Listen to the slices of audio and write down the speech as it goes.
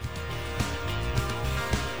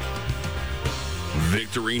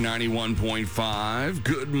Victory 91.5.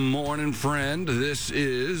 Good morning, friend. This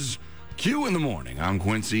is Q in the Morning. I'm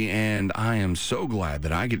Quincy, and I am so glad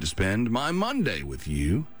that I get to spend my Monday with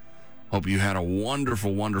you. Hope you had a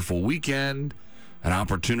wonderful, wonderful weekend, an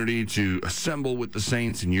opportunity to assemble with the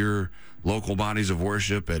saints in your local bodies of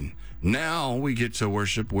worship, and now we get to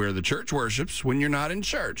worship where the church worships when you're not in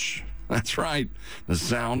church. That's right, the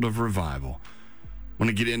sound of revival. I'm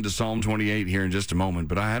going to get into Psalm 28 here in just a moment,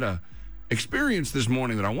 but I had a experience this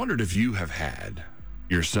morning that I wondered if you have had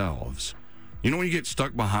yourselves. You know when you get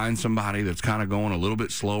stuck behind somebody that's kind of going a little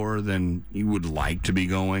bit slower than you would like to be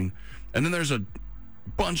going, and then there's a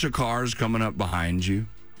bunch of cars coming up behind you?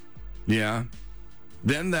 Yeah.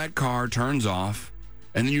 Then that car turns off,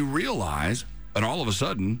 and then you realize that all of a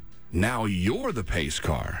sudden, now you're the pace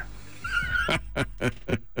car.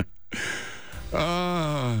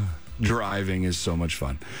 Driving is so much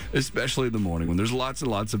fun, especially in the morning when there's lots and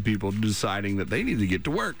lots of people deciding that they need to get to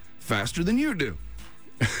work faster than you do.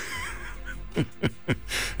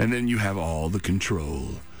 And then you have all the control.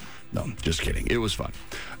 No, just kidding. It was fun.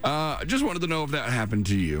 Just wanted to know if that happened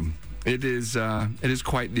to you. It is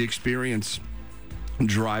quite the experience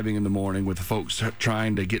driving in the morning with folks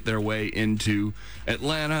trying to get their way into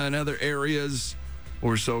Atlanta and other areas.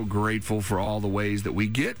 We're so grateful for all the ways that we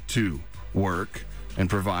get to work and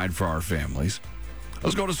provide for our families.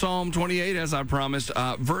 Let's go to Psalm 28, as I promised.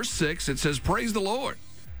 Verse 6, it says, "Praise the Lord,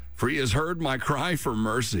 for he has heard my cry for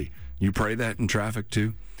mercy." You pray that in traffic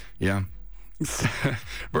too? Yeah.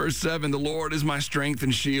 Verse 7, "The Lord is my strength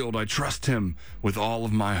and shield. I trust him with all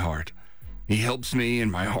of my heart. He helps me, and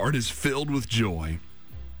my heart is filled with joy.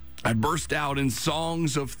 I burst out in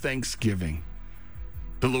songs of thanksgiving.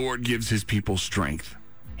 The Lord gives his people strength.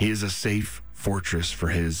 He is a safe fortress for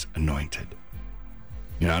his anointed."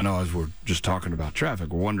 You know, I know as we're just talking about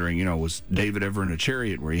traffic, we're wondering, was David ever in a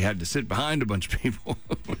chariot where he had to sit behind a bunch of people?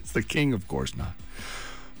 It's the king, of course not.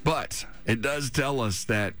 But it does tell us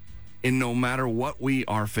that in no matter what we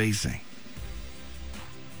are facing,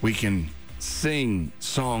 we can sing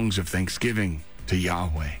songs of thanksgiving to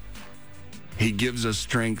Yahweh. He gives us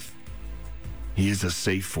strength. He is a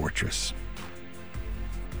safe fortress.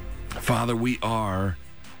 Father, we are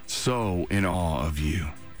so in awe of you.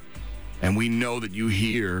 And we know that you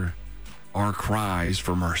hear our cries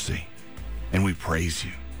for mercy. And we praise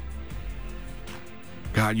you.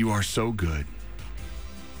 God, you are so good.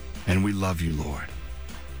 And we love you, Lord.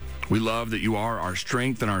 We love that you are our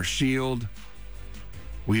strength and our shield.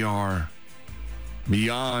 We are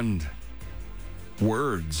beyond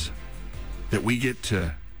words that we get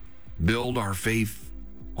to build our faith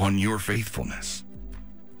on your faithfulness.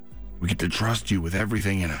 We get to trust you with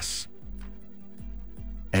everything in us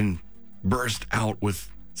and burst out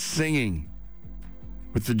with singing,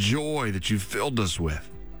 with the joy that you've filled us with.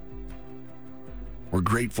 We're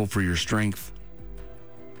grateful for your strength.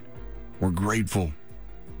 We're grateful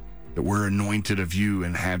that we're anointed of you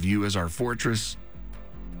and have you as our fortress,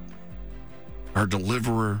 our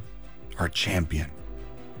deliverer, our champion.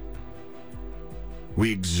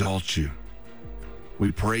 We exalt you.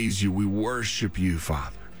 We praise you. We worship you,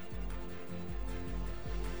 Father.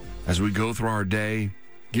 As we go through our day,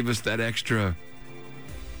 give us that extra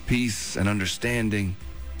peace and understanding,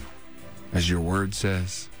 as your word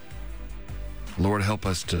says. Lord, help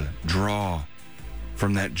us to draw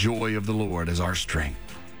from that joy of the Lord as our strength.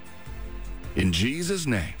 In Jesus'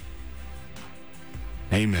 name,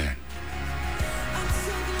 amen.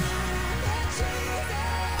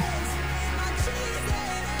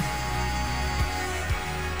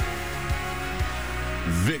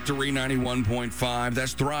 Victory 91.5.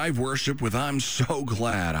 That's Thrive Worship with "I'm so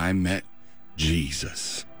glad I met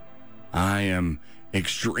Jesus." I am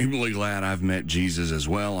extremely glad I've met Jesus as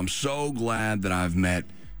well. I'm so glad that I've met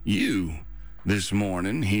you this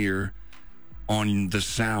morning here on the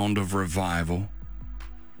Sound of Revival.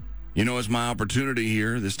 It's my opportunity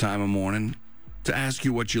here this time of morning to ask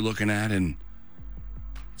you what you're looking at, and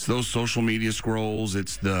it's those social media scrolls.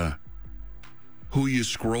 It's the who you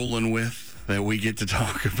scrolling with that we get to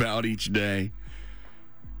talk about each day.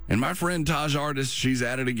 And my friend Taj Artist, she's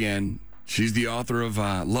at it again. She's the author of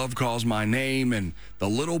Love Calls My Name and The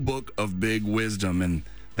Little Book of Big Wisdom. And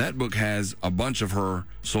that book has a bunch of her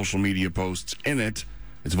social media posts in it.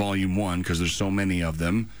 It's volume 1 because there's so many of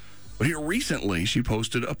them. But here recently, she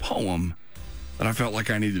posted a poem that I felt like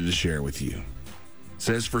I needed to share with you. It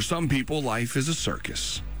says, "For some people, life is a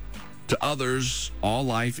circus. To others, all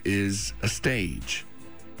life is a stage.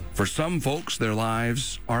 For some folks, their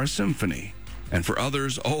lives are a symphony. And for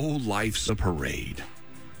others, life's a parade.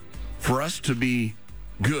 For us to be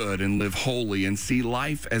good and live holy and see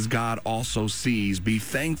life as God also sees. Be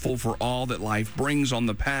thankful for all that life brings on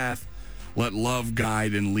the path. Let love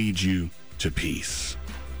guide and lead you to peace.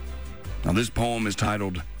 Now, this poem is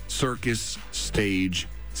titled Circus, Stage,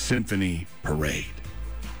 Symphony, Parade.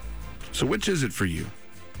 So which is it for you?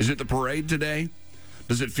 Is it the parade today?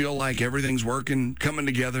 Does it feel like everything's working, coming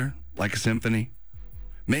together like a symphony?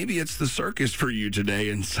 Maybe it's the circus for you today,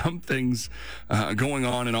 and something's going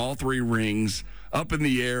on in all three rings, up in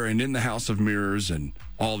the air and in the house of mirrors and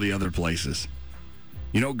all the other places.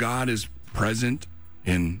 You know, God is present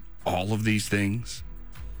in all of these things.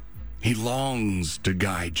 He longs to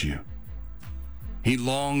guide you. He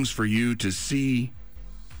longs for you to see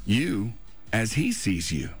you as he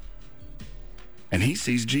sees you. And he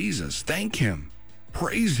sees Jesus. Thank him.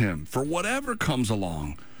 Praise him for whatever comes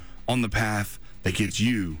along on the path that gets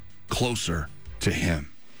you closer to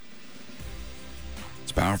him.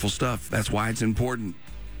 It's powerful stuff. That's why it's important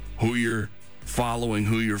who you're following,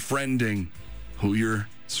 who you're friending, who you're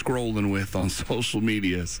scrolling with on social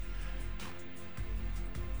medias.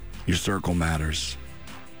 Your circle matters.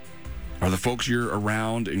 Are the folks you're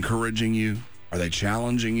around encouraging you? Are they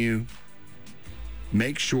challenging you?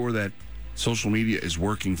 Make sure that social media is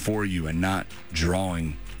working for you and not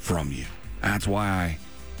drawing from you. That's why I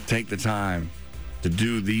take the time to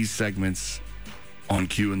do these segments on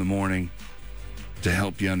Q in the morning to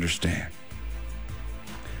help you understand.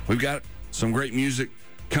 We've got some great music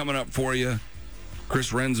coming up for you.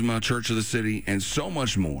 Chris Renzema, Church of the City, and so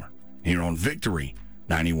much more here on Victory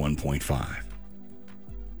 91.5.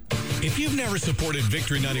 If you've never supported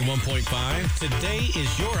Victory 91.5, today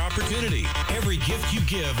is your opportunity. Every gift you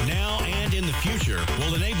give now and in the future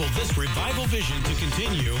will enable this revival vision to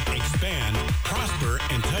continue, expand, prosper,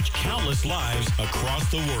 and touch countless lives across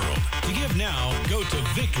the world. To give now, go to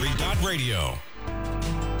victory.radio.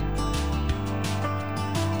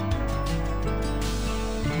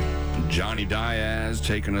 Johnny Diaz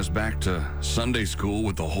taking us back to Sunday school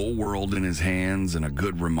with the whole world in his hands and a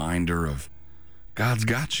good reminder of God's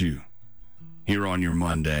got you here on your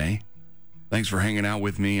Monday. Thanks for hanging out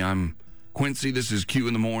with me. I'm Quincy. This is Q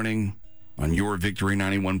in the Morning on your Victory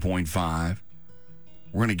 91.5.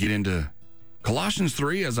 We're going to get into Colossians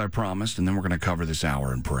 3 as I promised, and then we're going to cover this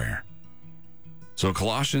hour in prayer. So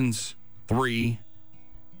Colossians 3,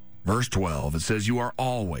 verse 12, it says, "You are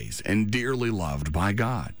always and dearly loved by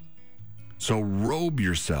God. So robe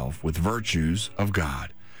yourself with virtues of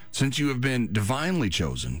God. Since you have been divinely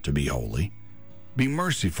chosen to be holy, be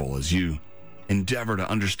merciful as you endeavor to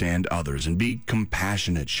understand others and be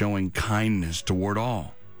compassionate, showing kindness toward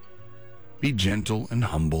all. Be gentle and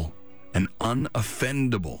humble and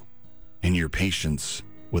unoffendable in your patience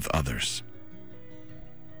with others."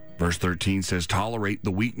 Verse 13 says, "Tolerate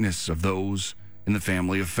the weakness of those in the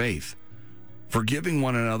family of faith, forgiving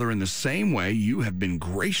one another in the same way you have been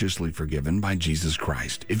graciously forgiven by Jesus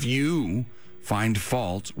Christ. If you find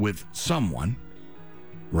fault with someone,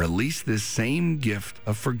 release this same gift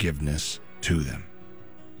of forgiveness to them.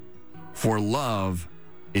 For love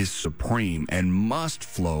is supreme and must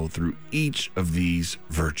flow through each of these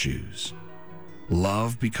virtues.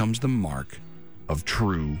 Love becomes the mark of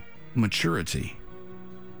true maturity."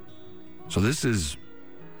 So this is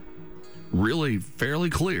really fairly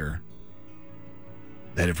clear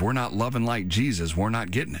that if we're not loving like Jesus, we're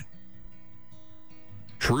not getting it.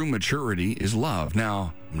 True maturity is love.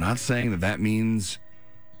 Now, I'm not saying that means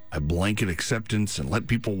a blanket acceptance and let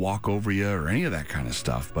people walk over you or any of that kind of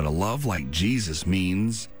stuff, but a love like Jesus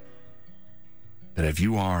means that if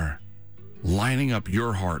you are lining up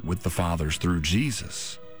your heart with the Father's through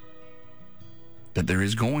Jesus, that there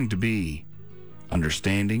is going to be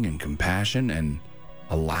understanding and compassion and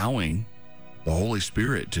allowing the Holy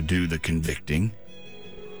Spirit to do the convicting.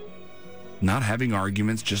 Not having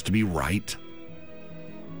arguments just to be right.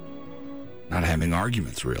 Not having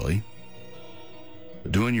arguments, really.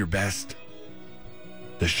 But doing your best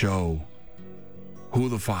to show who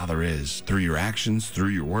the Father is through your actions, through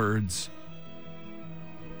your words.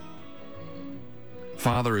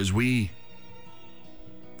 Father, as we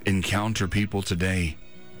encounter people today,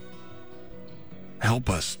 help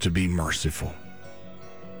us to be merciful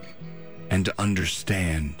and to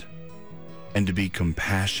understand and to be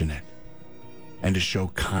compassionate and to show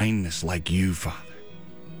kindness like you, Father.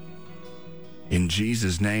 In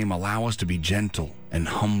Jesus' name, allow us to be gentle and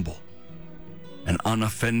humble and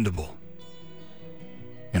unoffendable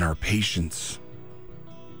in our patience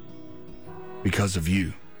because of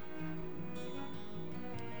you.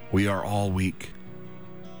 We are all weak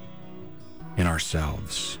in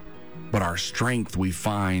ourselves, but our strength we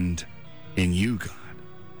find in you, God.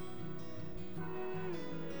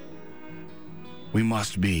 We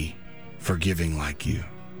must be forgiving like you.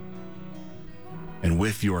 And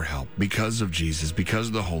with your help, because of Jesus, because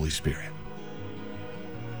of the Holy Spirit,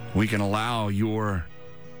 we can allow your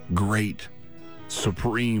great,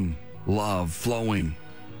 supreme love flowing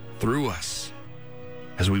through us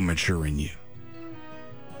as we mature in you.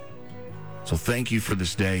 So thank you for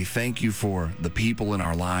this day. Thank you for the people in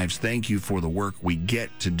our lives. Thank you for the work we get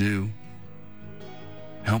to do.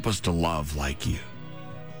 Help us to love like you.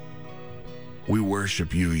 We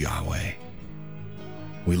worship you, Yahweh.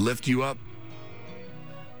 We lift you up.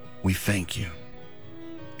 We thank you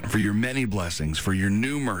for your many blessings, for your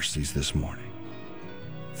new mercies this morning,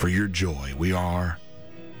 for your joy. We are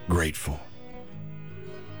grateful.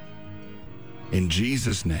 In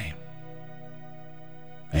Jesus' name,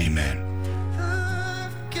 amen.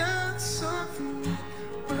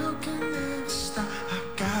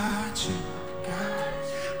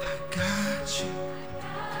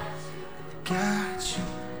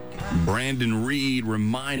 Brandon Reed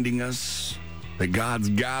reminding us that God's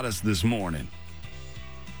got us this morning.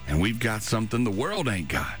 And we've got something the world ain't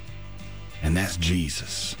got. And that's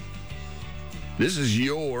Jesus. This is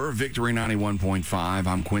your Victory 91.5.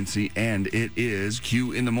 I'm Quincy, and it is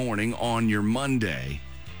Q in the Morning on your Monday.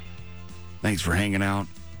 Thanks for hanging out.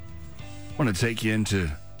 I want to take you into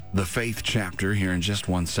the faith chapter here in just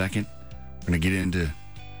 1 second. We're going to get into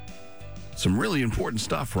some really important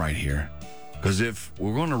stuff right here. Because if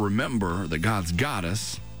we're going to remember that God's got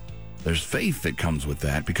us, there's faith that comes with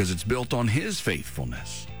that because it's built on his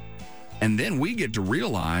faithfulness. And then we get to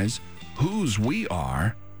realize whose we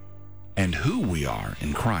are and who we are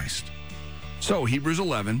in Christ. So Hebrews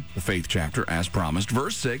 11, the faith chapter, as promised,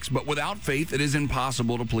 verse 6, but without faith it is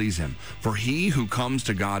impossible to please him. For he who comes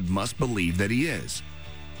to God must believe that he is,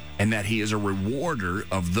 and that he is a rewarder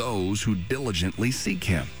of those who diligently seek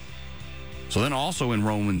him. So then also in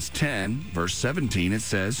Romans 10, verse 17, it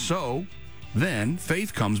says, so then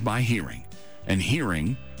faith comes by hearing, and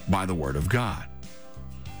hearing by the word of God.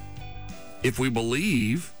 If we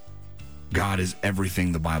believe God is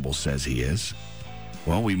everything the Bible says he is,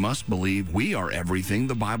 well, we must believe we are everything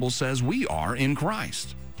the Bible says we are in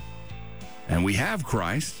Christ. And we have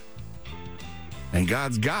Christ, and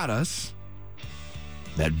God's got us.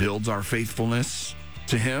 That builds our faithfulness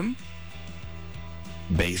to him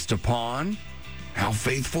based upon how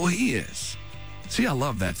faithful he is. See, I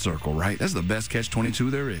love that circle, right? That's the best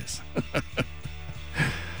catch-22 there is.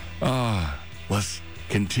 Let's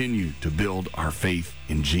continue to build our faith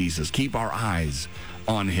in Jesus. Keep our eyes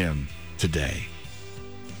on him today.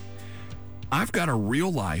 I've got a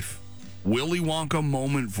real-life Willy Wonka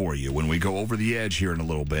moment for you when we go over the edge here in a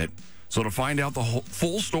little bit. So to find out the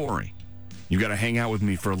full story, you've got to hang out with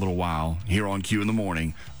me for a little while here on Q in the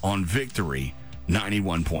Morning on Victory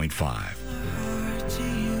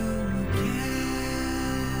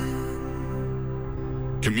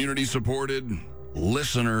 91.5. Community supported,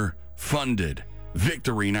 listener funded,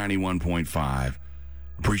 Victory 91.5.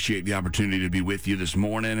 Appreciate the opportunity to be with you this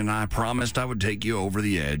morning, and I promised I would take you over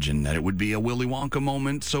the edge and that it would be a Willy Wonka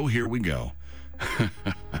moment, so here we go.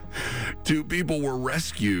 2 people were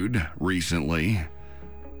rescued recently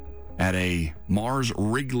at a Mars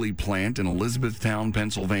Wrigley plant in Elizabethtown,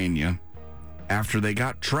 Pennsylvania, after they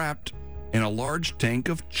got trapped in a large tank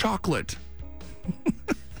of chocolate.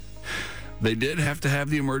 They did have to have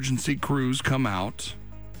the emergency crews come out.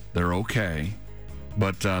 They're okay.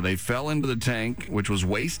 But they fell into the tank, which was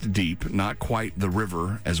waist deep, not quite the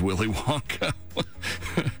river as Willy Wonka.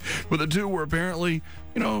 But the 2 were apparently,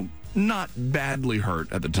 not badly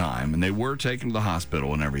hurt at the time, and they were taken to the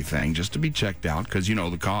hospital and everything just to be checked out because,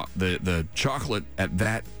 the chocolate at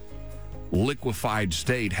that liquefied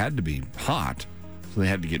state had to be hot, so they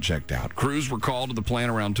had to get checked out. Crews were called to the plant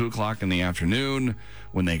around 2 o'clock in the afternoon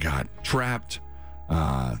when they got trapped.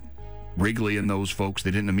 Wrigley and those folks,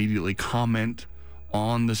 they didn't immediately comment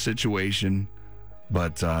on the situation,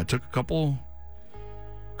 but took a couple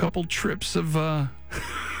trips of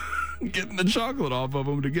getting the chocolate off of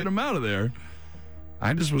them to get them out of there.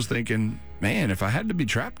 I just was thinking, man, if I had to be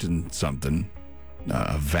trapped in something,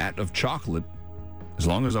 a vat of chocolate, as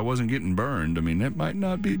long as I wasn't getting burned, that might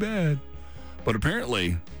not be bad. But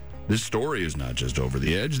apparently, this story is not just over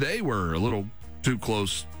the edge. They were a little too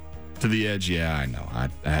close to the edge. Yeah, I know. I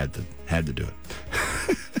had to do it.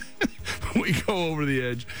 We go over the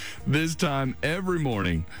edge this time every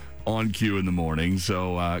morning on Q in the Morning.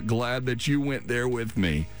 So glad that you went there with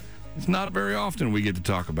me. It's not very often we get to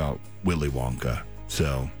talk about Willy Wonka.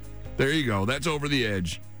 So there you go. That's Over the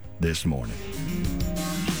Edge this morning.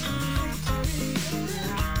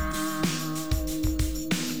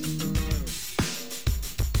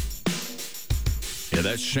 Yeah,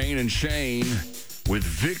 that's Shane and Shane with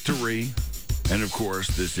victory. And, of course,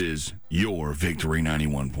 this is your Victory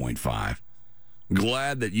 91.5.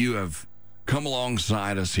 Glad that you have come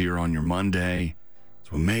alongside us here on your Monday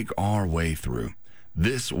as we make our way through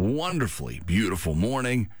this wonderfully beautiful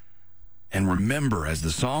morning. And remember, as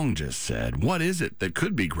the song just said, what is it that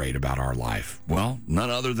could be great about our life? Well, none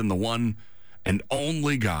other than the one and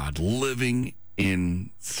only God living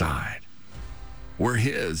inside. We're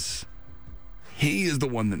His. He is the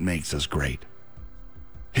one that makes us great.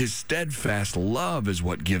 His steadfast love is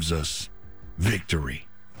what gives us victory.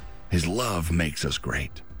 His love makes us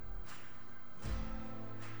great.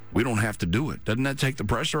 We don't have to do it. Doesn't that take the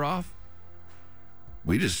pressure off?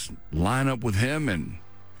 We just line up with Him and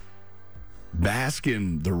bask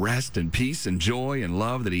in the rest and peace and joy and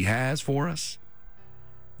love that He has for us.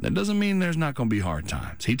 That doesn't mean there's not going to be hard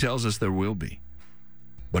times. He tells us there will be.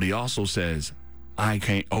 But He also says,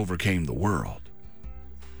 I overcame the world.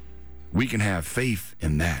 We can have faith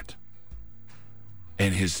in that.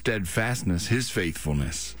 And His steadfastness, His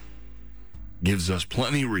faithfulness, gives us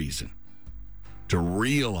plenty reason to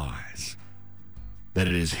realize that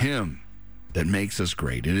it is Him that makes us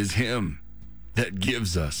great. It is Him that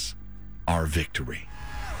gives us our victory.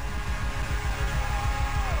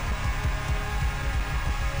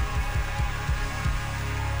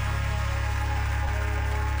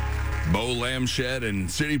 Bo Lamshed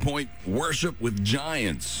and City Point worship with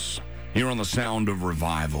giants here on the Sound of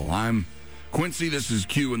Revival. I'm Quincy. This is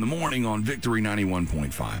Q in the morning on Victory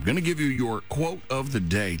 91.5. Going to give you your quote of the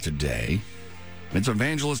day today. It's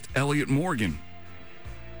evangelist Elliot Morgan.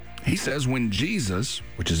 He says, when Jesus,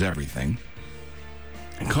 which is everything,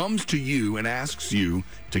 comes to you and asks you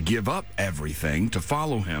to give up everything to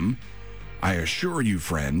follow Him, I assure you,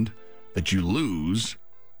 friend, that you lose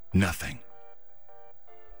nothing.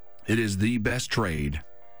 It is the best trade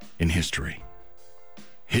in history.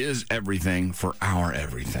 His everything for our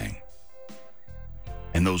everything.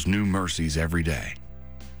 And those new mercies every day.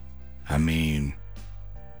 I mean,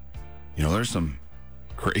 there's some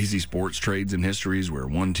crazy sports trades and histories where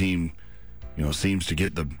one team, seems to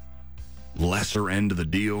get the lesser end of the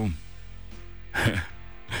deal. I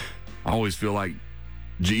always feel like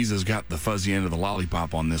Jesus got the fuzzy end of the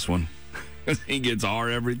lollipop on this one. He gets our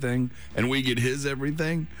everything and we get His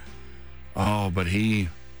everything. Oh, but He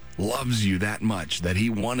loves you that much that He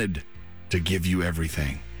wanted to give you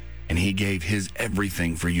everything. And He gave His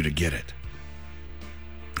everything for you to get it.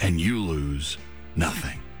 And you lose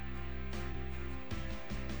nothing.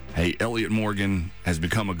 Hey, Elliot Morgan has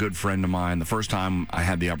become a good friend of mine. The first time I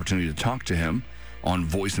had the opportunity to talk to him on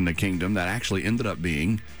Voice in the Kingdom, that actually ended up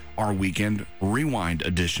being our Weekend Rewind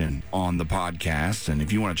edition on the podcast. And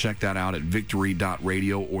if you want to check that out at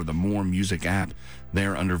victory.radio or the More Music app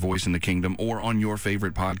there under Voice in the Kingdom or on your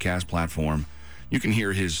favorite podcast platform, you can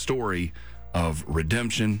hear his story of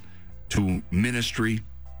redemption to ministry.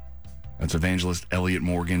 That's evangelist Elliot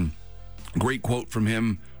Morgan. Great quote from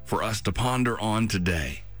him for us to ponder on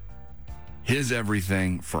today. His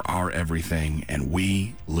everything for our everything, and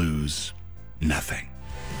we lose nothing.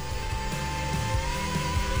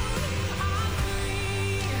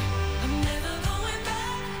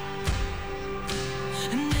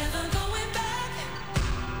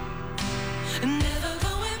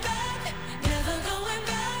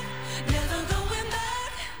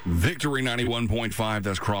 Victory 91.5,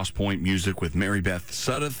 that's Crosspoint Music with Mary Beth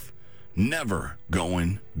Suddeth. Never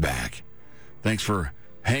going back. Thanks for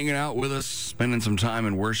hanging out with us, spending some time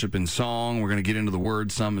in worship and song. We're going to get into the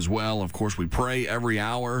Word some as well. Of course, we pray every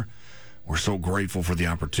hour. We're so grateful for the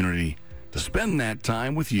opportunity to spend that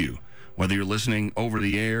time with you, whether you're listening over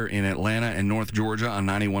the air in Atlanta and North Georgia on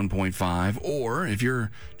 91.5, or if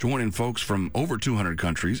you're joining folks from over 200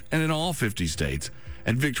 countries and in all 50 states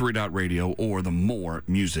at victory.radio or the More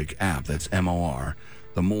Music app. That's M-O-R,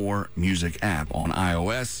 the More Music app on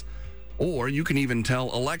iOS. Or you can even tell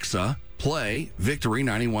Alexa, play Victory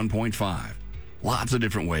 91.5. Lots of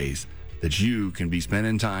different ways that you can be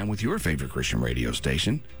spending time with your favorite Christian radio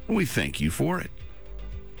station, and we thank you for it.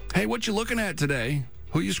 Hey, what you looking at today?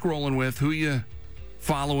 Who you scrolling with? Who you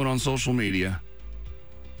following on social media?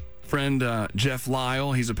 Friend Jeff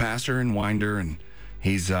Lyle, he's a pastor and winder, and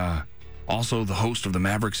he's also the host of the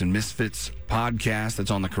Mavericks and Misfits podcast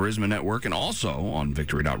that's on the Charisma Network and also on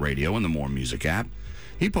victory.radio and the More Music app.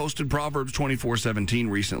 He posted Proverbs 24:17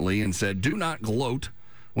 recently and said, "Do not gloat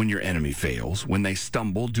when your enemy fails. When they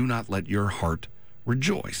stumble, do not let your heart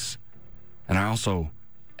rejoice." And I also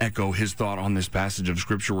echo his thought on this passage of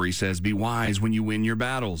Scripture where he says, "Be wise when you win your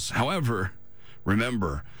battles." However,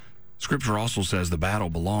 remember, Scripture also says the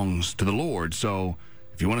battle belongs to the Lord. So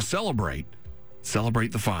if you want to celebrate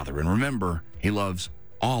the Father. And remember, He loves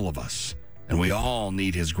all of us And we all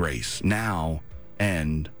need his grace now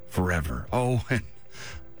and forever. Oh, and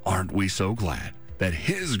aren't we so glad that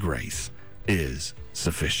his grace is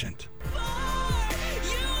sufficient?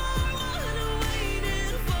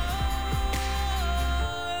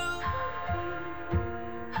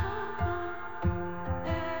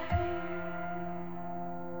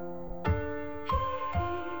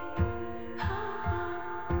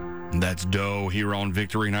 That's Doe here on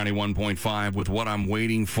Victory 91.5 with What I'm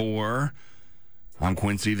Waiting For. I'm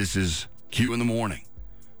Quincy. This is Q in the Morning.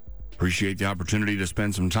 Appreciate the opportunity to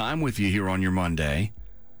spend some time with you here on your Monday.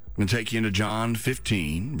 I'm going to take you into John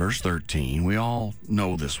 15, verse 13. We all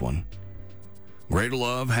know this one. Greater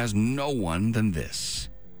love has no one than this,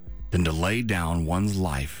 than to lay down one's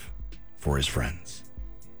life for his friends.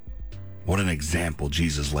 What an example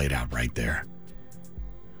Jesus laid out right there.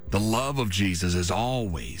 The love of Jesus is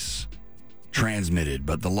always transmitted,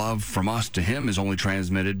 but the love from us to him is only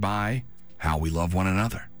transmitted by how we love one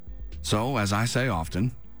another. So, as I say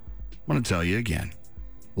often, I'm going to tell you again,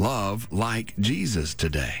 love like Jesus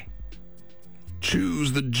today.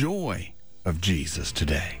 Choose the joy of Jesus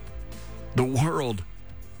today. The world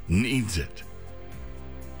needs it.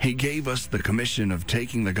 He gave us the commission of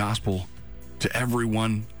taking the gospel to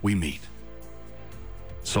everyone we meet.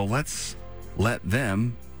 So let's let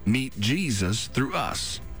them meet Jesus through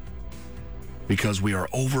us, because we are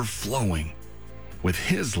overflowing with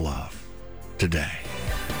his love today.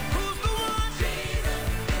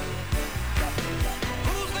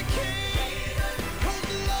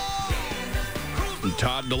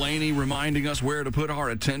 Todd Delaney reminding us where to put our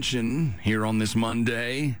attention here on this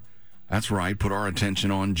Monday. That's right, put our attention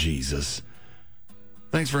on Jesus.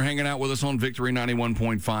 Thanks for hanging out with us on Victory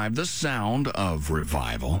 91.5, the sound of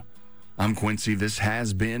revival. I'm Quincy. This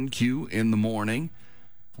has been Q in the Morning.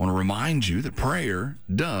 I want to remind you that prayer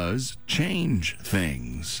does change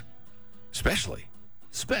things, especially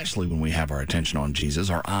when we have our attention on Jesus,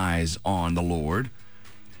 our eyes on the Lord.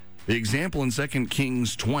 The example in 2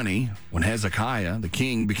 Kings 20, when Hezekiah, the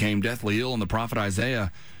king, became deathly ill, and the prophet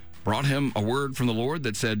Isaiah brought him a word from the Lord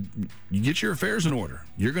that said, you get your affairs in order.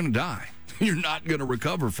 You're going to die. You're not going to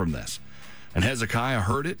recover from this. And Hezekiah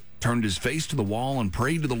heard it, turned his face to the wall, and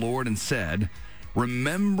prayed to the Lord and said,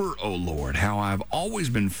 remember, O Lord, how I've always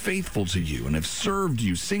been faithful to you and have served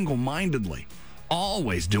you single-mindedly,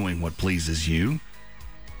 always doing what pleases you.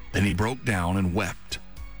 Then he broke down and wept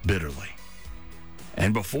bitterly.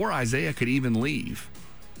 And before Isaiah could even leave,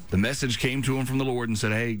 the message came to him from the Lord and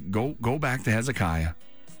said, hey, go back to Hezekiah.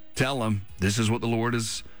 Tell him this is what the Lord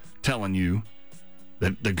is telling you,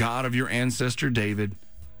 that the God of your ancestor David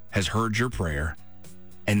has heard your prayer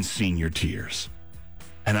and seen your tears,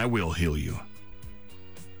 and I will heal you.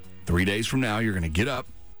 3 days from now, you're going to get up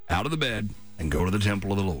out of the bed and go to the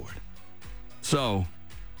temple of the Lord. So,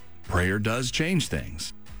 prayer does change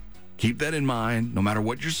things. Keep that in mind, no matter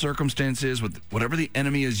what your circumstance is, with whatever the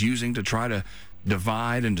enemy is using to try to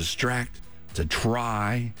divide and distract, to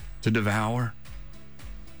try to devour.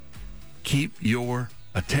 Keep your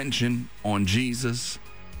attention on Jesus.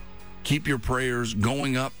 Keep your prayers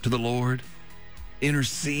going up to the Lord.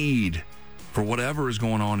 Intercede for whatever is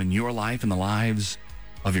going on in your life and the lives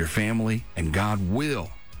of your family, and God will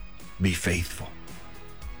be faithful.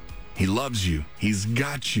 He loves you. He's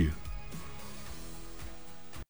got you.